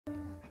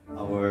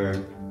our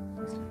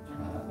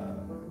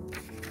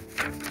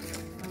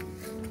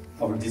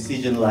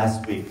decision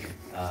last week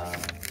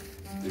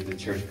with the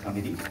church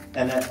committee,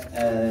 and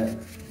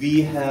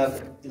we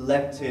have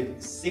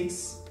elected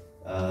 6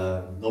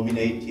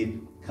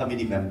 nominated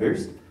committee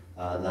members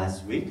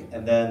last week,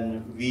 and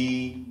then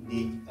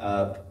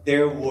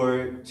there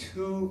were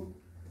 2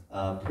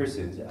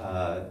 persons,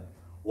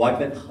 wife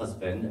and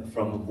husband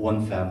from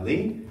one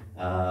family,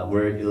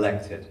 were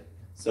elected.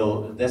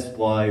 So that's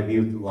why we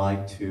would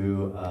like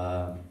to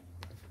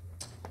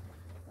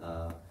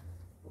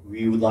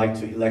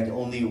elect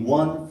only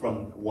one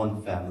from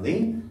one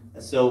family.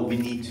 So we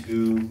need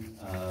to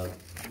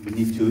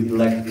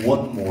elect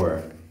one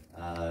more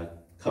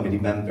committee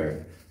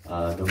member,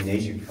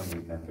 nomination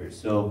committee member.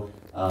 So,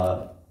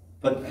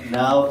 but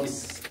now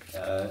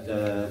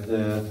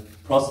the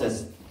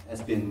process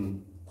has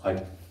been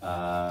quite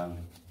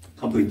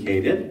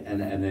complicated,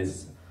 and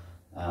is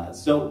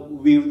so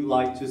we would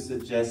like to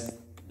suggest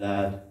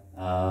that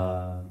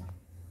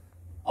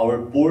our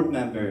board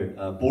members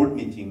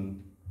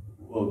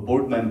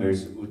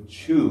would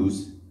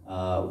choose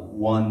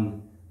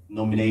one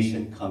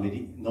nominating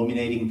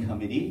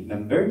committee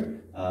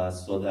member,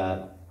 so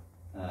that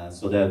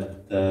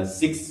the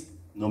 6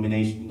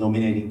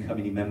 nominating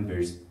committee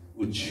members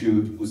would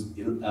give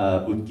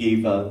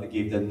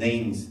the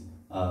names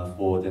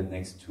for the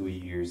next 2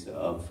 years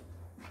of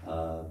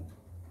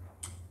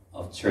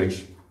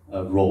church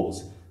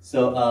roles.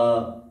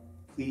 So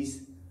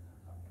please.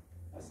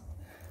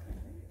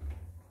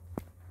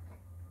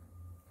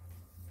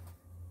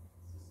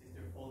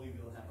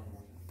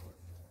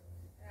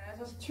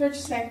 As church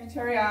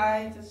secretary,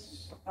 I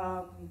just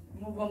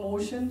move a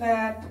motion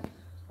that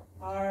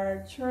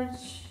our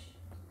church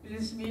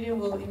business meeting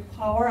will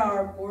empower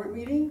our board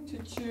meeting to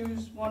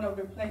choose one of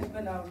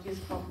replacement of this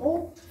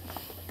couple,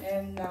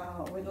 and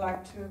we'd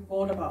like to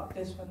vote about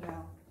this one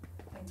now.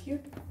 Thank you.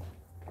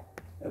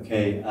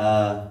 Okay,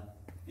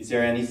 is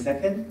there any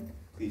second?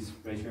 Please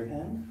raise your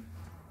hand.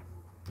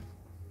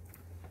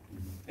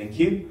 Thank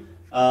you.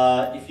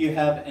 If you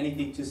have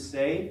anything to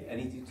say,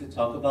 anything to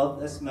talk about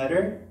this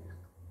matter,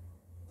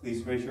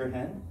 please raise your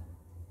hand.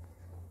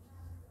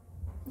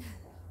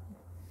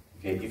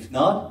 Okay, if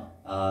not,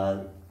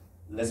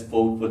 let's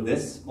vote for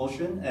this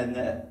motion. And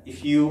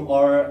if you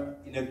are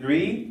in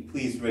agree,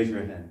 please raise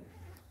your hand.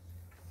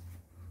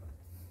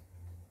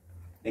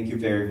 Thank you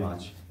very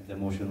much. The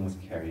motion was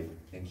carried.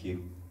 Thank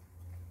you.